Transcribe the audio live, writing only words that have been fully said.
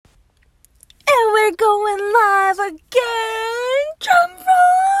we're going live again. Drum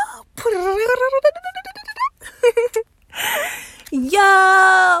roll.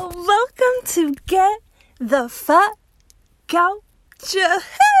 Yo, welcome to Get the Fuck Out Your Head.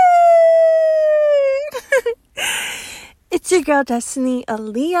 It's your girl Destiny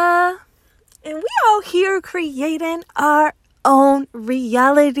Aaliyah, and we out here creating our own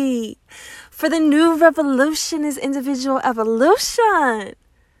reality. For the new revolution is individual evolution.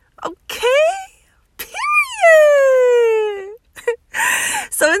 Okay? Period.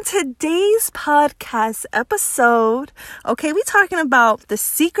 So in today's podcast episode, we talking about the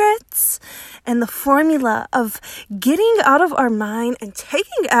secrets and the formula of getting out of our mind and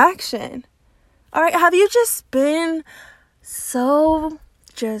taking action. All right, have you just been so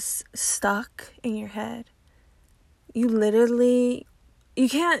just stuck in your head? You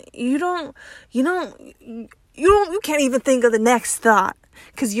can't even think of the next thought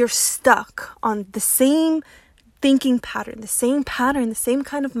because you're stuck on the same thinking pattern, the same kind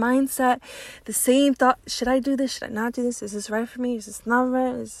of mindset, the same thought. Should I do this? Should I not do this? Is this right for me? Is this not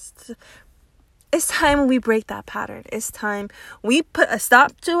right? It's time we break that pattern. It's time we put a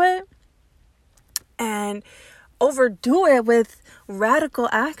stop to it and overdo it with radical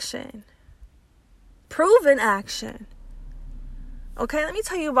action, proven action. Okay, let me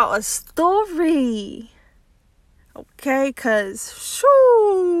tell you about a story. Okay, because,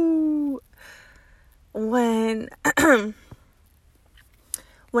 when I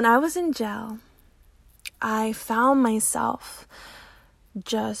was in jail, I found myself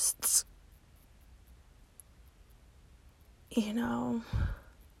just, I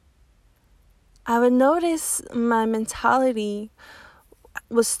would notice my mentality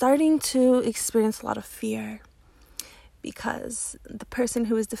was starting to experience a lot of fear. Because the person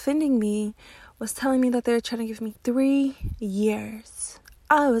who was defending me was telling me that they were trying to give me 3 years.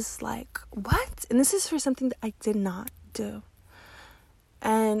 I was like, what? And this is for something that I did not do.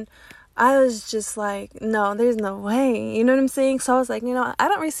 And I was just like, no, there's no way. You know what I'm saying? So I was like, I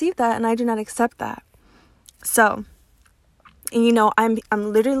don't receive that and I do not accept that. So, I'm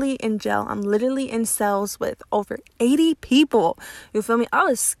literally in jail. I'm literally in cells with over 80 people. You feel me? I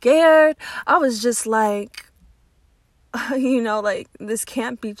was scared. I was just like, this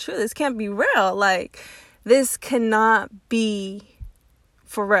can't be true. This can't be real. This cannot be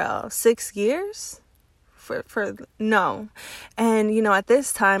for real. 6 years? For no. And, at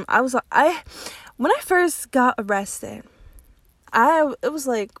this time, when I first got arrested, I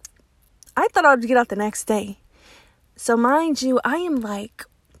thought I would get out the next day. So mind you, I am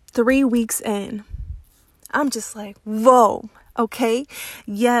 3 weeks in. I'm just like, whoa, okay?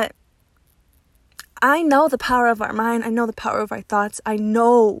 Yet, I know the power of our mind. I know the power of our thoughts. I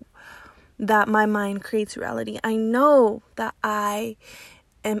know that my mind creates reality. I know that I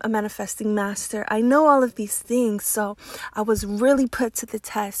am a manifesting master. I know all of these things. So I was really put to the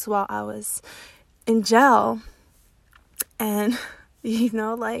test while I was in jail. And,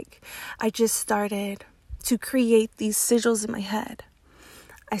 I just started to create these sigils in my head.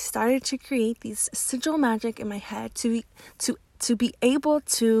 I started to create these sigil magic in my head to be able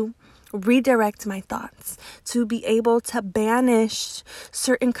to redirect my thoughts, to be able to banish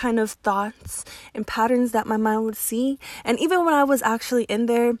certain kind of thoughts and patterns that my mind would see. And even when I was actually in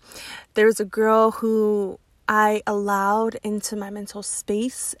there was a girl who I allowed into my mental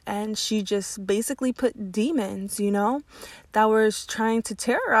space, and she just basically put demons, that was trying to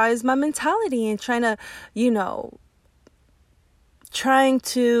terrorize my mentality and trying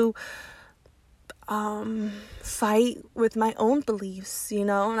to fight with my own beliefs,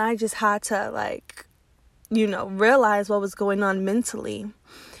 and I just had to realize what was going on mentally,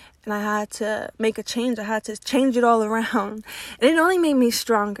 and I had to make a change. I had to change it all around, and it only made me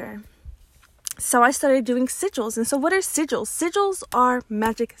stronger. So I started doing sigils. And so what are sigils? Sigils are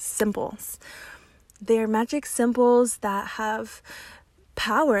magic symbols. They're magic symbols that have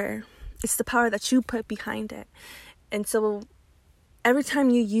power. It's the power that you put behind it. And so every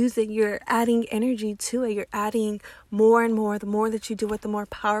time you use it, you're adding energy to it. You're adding more and more. The more that you do it, the more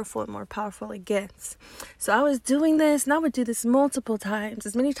powerful it gets. So I was doing this, and I would do this multiple times,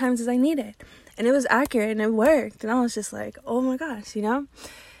 as many times as I needed. And it was accurate, and it worked. And I was just like, oh my gosh, And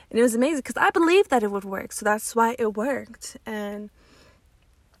it was amazing because I believed that it would work. So that's why it worked. And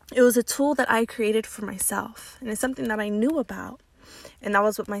it was a tool that I created for myself. And it's something that I knew about. And that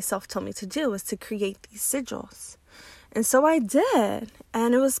was what myself told me to do, was to create these sigils. And so I did,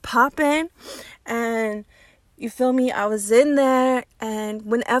 and it was popping, and you feel me? I was in there, and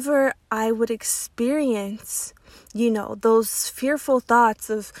whenever I would experience those fearful thoughts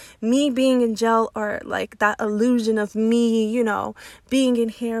of me being in jail, or like that illusion of me, being in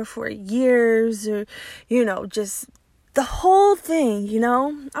here for years, or, just the whole thing,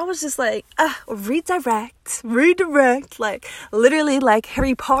 I was just like, redirect, like literally like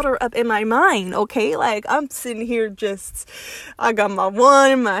Harry Potter up in my mind, okay? Like I'm sitting here I got my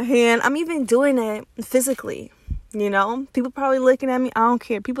wand in my hand. I'm even doing it physically, people probably looking at me. I don't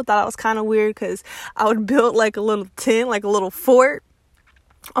care. People thought I was kind of weird because I would build like a little tent, like a little fort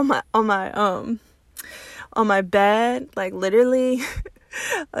on my bed, like literally.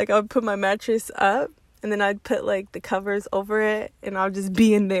 Like I would put my mattress up, and then I'd put like the covers over it, and I'll just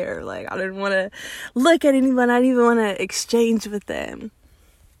be in there. Like I didn't want to look at anyone. I didn't even want to exchange with them.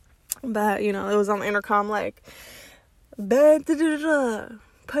 But, it was on the intercom like, bed,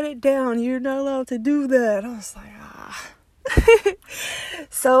 put it down. You're not allowed to do that. I was like,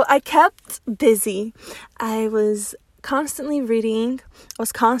 So I kept busy. I was constantly reading. I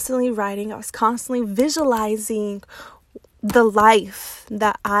was constantly writing. I was constantly visualizing the life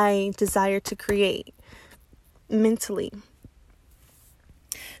that I desire to create mentally.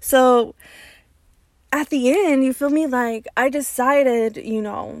 So at the end, you feel me, like I decided,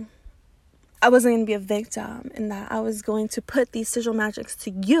 I wasn't going to be a victim, and that I was going to put these sigil magics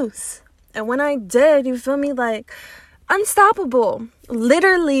to use. And when I did, you feel me, like unstoppable.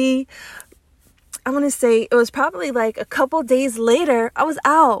 Literally, I want to say it was probably like a couple days later, I was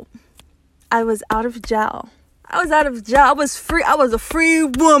out. I was out of jail. I was free. I was a free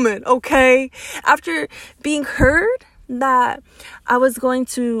woman, okay? After being heard that I was going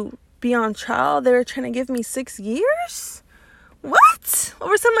to be on trial, they were trying to give me 6 years? What?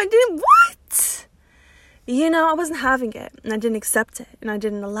 Over something I did? What? I wasn't having it, and I didn't accept it, and I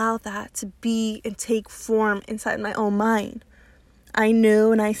didn't allow that to be and take form inside my own mind. I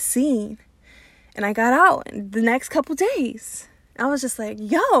knew and I seen, and I got out in the next couple days. I was just like,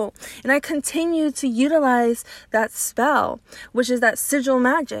 yo, and I continued to utilize that spell, which is that sigil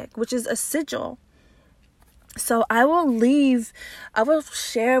magic, which is a sigil. So I will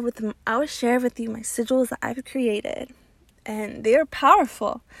share with you my sigils that I've created, and they're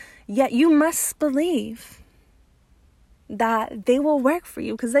powerful. Yet you must believe that they will work for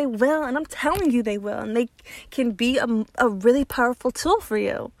you, because they will, and I'm telling you they will, and they can be a really powerful tool for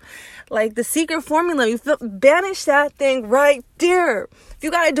you. Like the secret formula, banish that thing right there. If you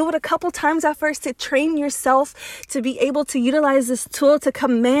got to do it a couple times at first to train yourself to be able to utilize this tool to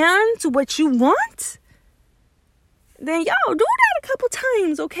command what you want, then do that a couple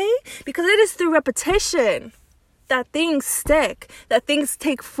times, okay? Because it is through repetition that things stick, that things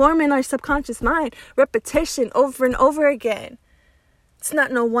take form in our subconscious mind. Repetition over and over again. It's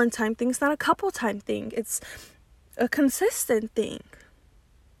not no one-time thing. It's not a couple-time thing. It's a consistent thing.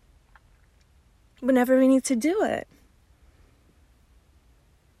 Whenever we need to do it.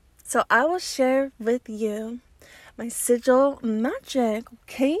 So I will share with you my sigil magic,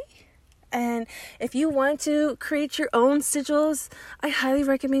 okay? And if you want to create your own sigils, I highly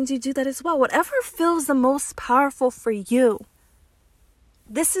recommend you do that as well. Whatever feels the most powerful for you.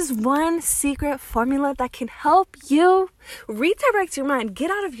 This is one secret formula that can help you redirect your mind.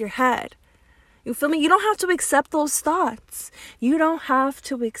 Get out of your head. You feel me? You don't have to accept those thoughts. You don't have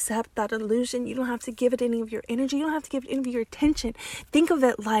to accept that illusion. You don't have to give it any of your energy. You don't have to give it any of your attention. Think of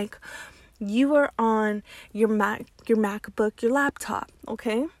it like you are on your MacBook, your laptop,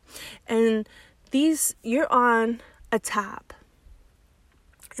 okay? And you're on a tab.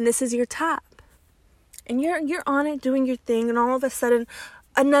 And this is your tab. And you're on it doing your thing, and all of a sudden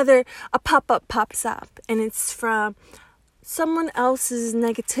a pop-up pops up, and it's from someone else's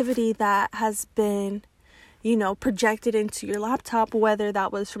negativity that has been, projected into your laptop, whether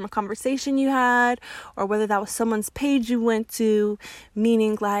that was from a conversation you had, or whether that was someone's page you went to,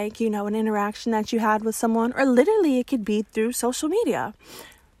 meaning like, an interaction that you had with someone, or literally it could be through social media.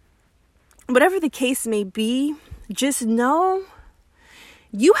 Whatever the case may be, just know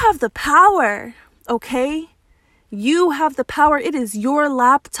you have the power, okay? You have the power. It is your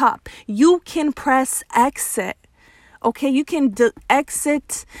laptop. You can press exit, okay? You can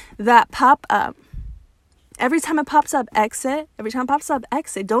exit that pop-up. Every time it pops up, exit. Every time it pops up,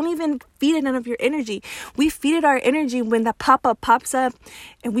 exit. Don't even feed it none of your energy. We feed it our energy when that pop-up pops up,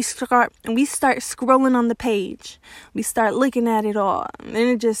 and we start scrolling on the page. We start looking at it all, and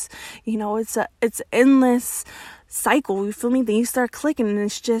it just, it's endless cycle. You feel me? Then you start clicking, and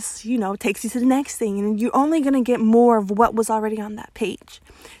it's just, takes you to the next thing, and you're only gonna get more of what was already on that page.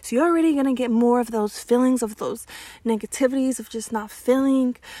 So you're already gonna get more of those feelings, of those negativities, of just not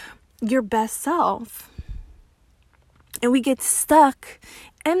feeling your best self. And we get stuck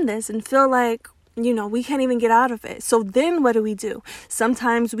in this and feel like we can't even get out of it. So then what do?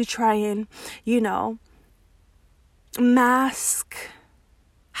 Sometimes we try and, mask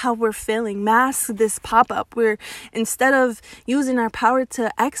how we're feeling, mask this pop-up, where instead of using our power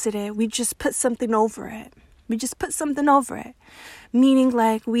to exit it, we just put something over it. Meaning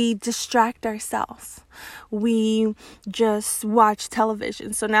like we distract ourselves. We just watch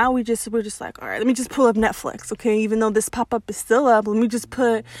television. So now we're just like, all right, let me just pull up Netflix, okay? Even though this pop-up is still up, let me just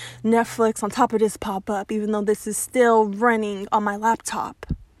put Netflix on top of this pop-up, even though this is still running on my laptop.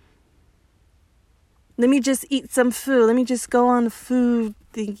 Let me just eat some food. Let me just go on the food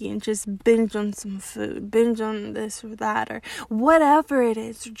thingy and just binge on some food. Binge on this or that or whatever it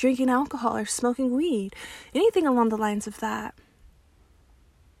is. Drinking alcohol or smoking weed. Anything along the lines of that.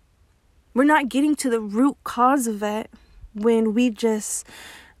 We're not getting to the root cause of it when we just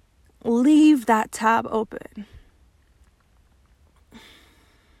leave that tab open.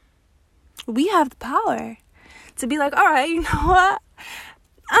 We have the power to be like, all right, you know what?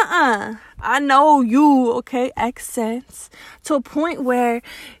 I know you, okay? Exits to a point where,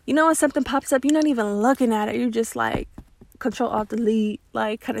 when something pops up, you're not even looking at it. You're just like, Control-Alt-Delete,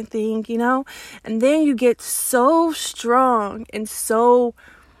 like kind of thing, And then you get so strong and so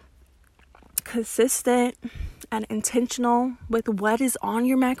consistent and intentional with what is on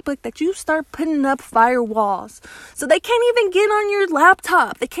your MacBook that you start putting up firewalls. So they can't even get on your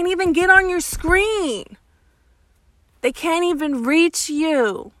laptop. They can't even get on your screen. They can't even reach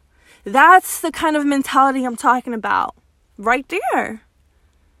you. That's the kind of mentality I'm talking about. Right there.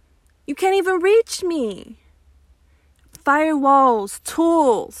 You can't even reach me. Firewalls,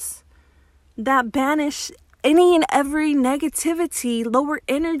 tools that banish any and every negativity, lower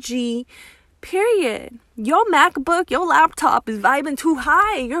energy, period. Your MacBook, your laptop is vibing too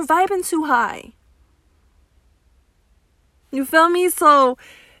high. You're vibing too high. You feel me? So,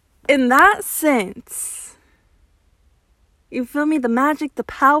 in that sense, you feel me? The magic, the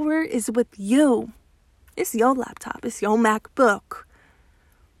power is with you. It's your laptop. It's your MacBook.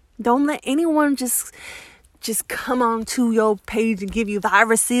 Don't let anyone just come onto your page and give you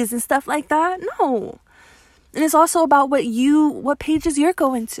viruses and stuff like that. No. And it's also about what pages you're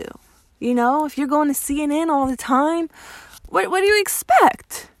going to. If you're going to CNN all the time, what do you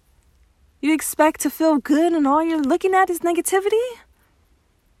expect? You expect to feel good and all you're looking at is negativity?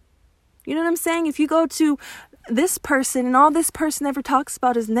 You know what I'm saying? If you go to this person and all this person ever talks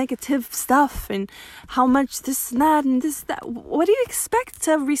about is negative stuff and how much this and that and this, that, what do you expect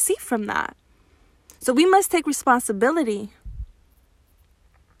to receive from that? So we must take responsibility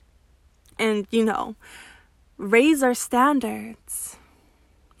and, raise our standards.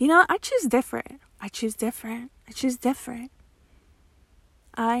 I choose different.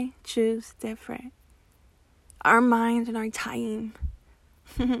 Our mind and our time.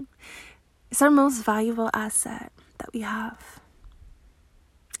 It's our most valuable asset that we have.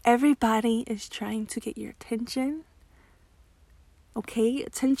 Everybody is trying to get your attention. Okay?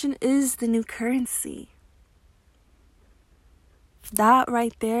 Attention is the new currency. That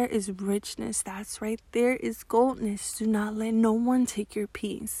right there is richness. That's right there is goldness. Do not let no one take your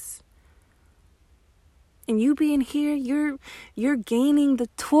peace. And you being here, you're gaining the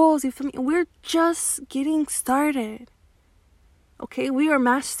tools. You feel me? We're just getting started. Okay, we are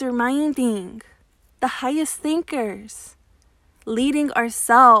masterminding the highest thinkers, leading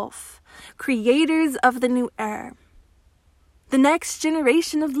ourselves, creators of the new era, the next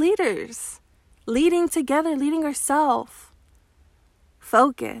generation of leaders, leading together, leading ourselves,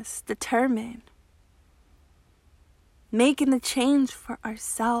 focused, determined, making the change for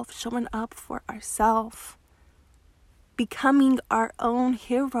ourselves, showing up for ourselves, becoming our own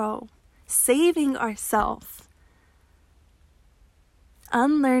hero, saving ourselves.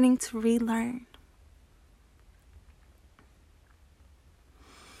 Unlearning to relearn.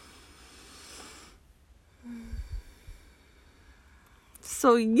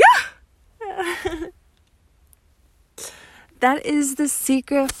 So yeah. That is the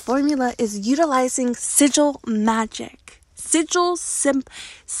secret formula, is utilizing sigil magic. Sigil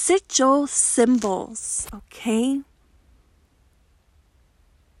symbols, okay?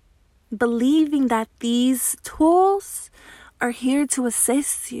 Believing that these tools are here to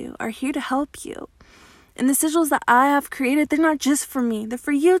assist you, are here to help you. And the sigils that I have created, they're not just for me, they're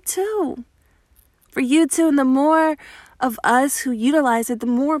for you too. For you too, and the more of us who utilize it, the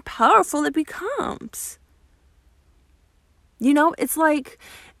more powerful it becomes. It's like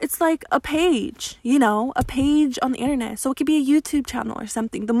a page, a page on the internet. So it could be a YouTube channel or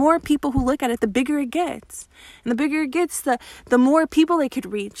something. The more people who look at it, the bigger it gets. And the bigger it gets, the more people it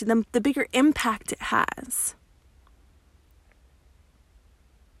could reach, the bigger impact it has.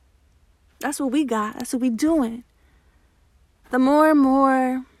 That's what we got. That's what we doing. The more and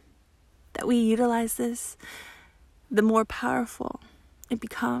more that we utilize this, the more powerful it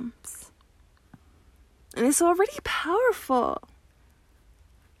becomes. And it's already powerful.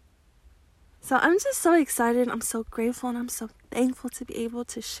 So I'm just so excited. I'm so grateful and I'm so thankful to be able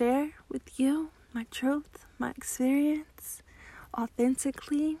to share with you my truth, my experience,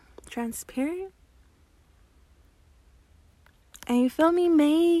 authentically, transparent. And you feel me?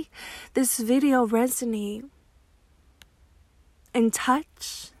 May this video resonate and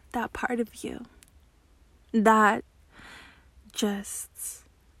touch that part of you that just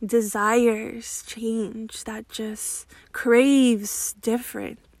desires change, that just craves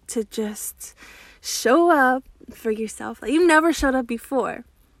different, to just show up for yourself like you've never showed up before.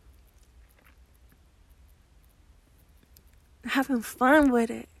 Having fun with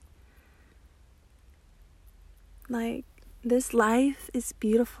it. Like, this life is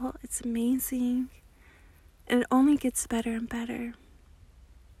beautiful, it's amazing, and it only gets better and better.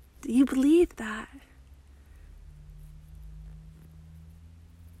 Do you believe that?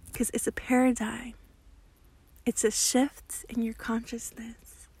 Because it's a paradigm. It's a shift in your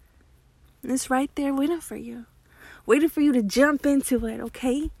consciousness. And it's right there waiting for you. Waiting for you to jump into it,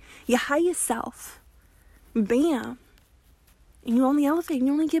 okay? You higher self. Bam. And you only elevate and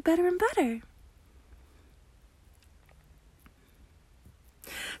you only get better and better.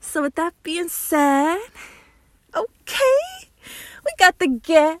 So with that being said, okay, we got to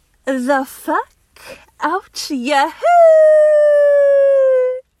get the fuck out your head.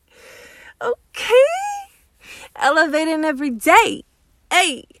 Okay? Elevating every day.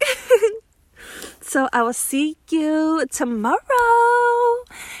 Hey. So I will see you tomorrow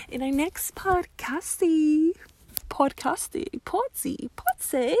in our next podcasty.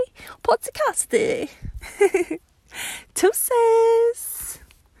 Deuces.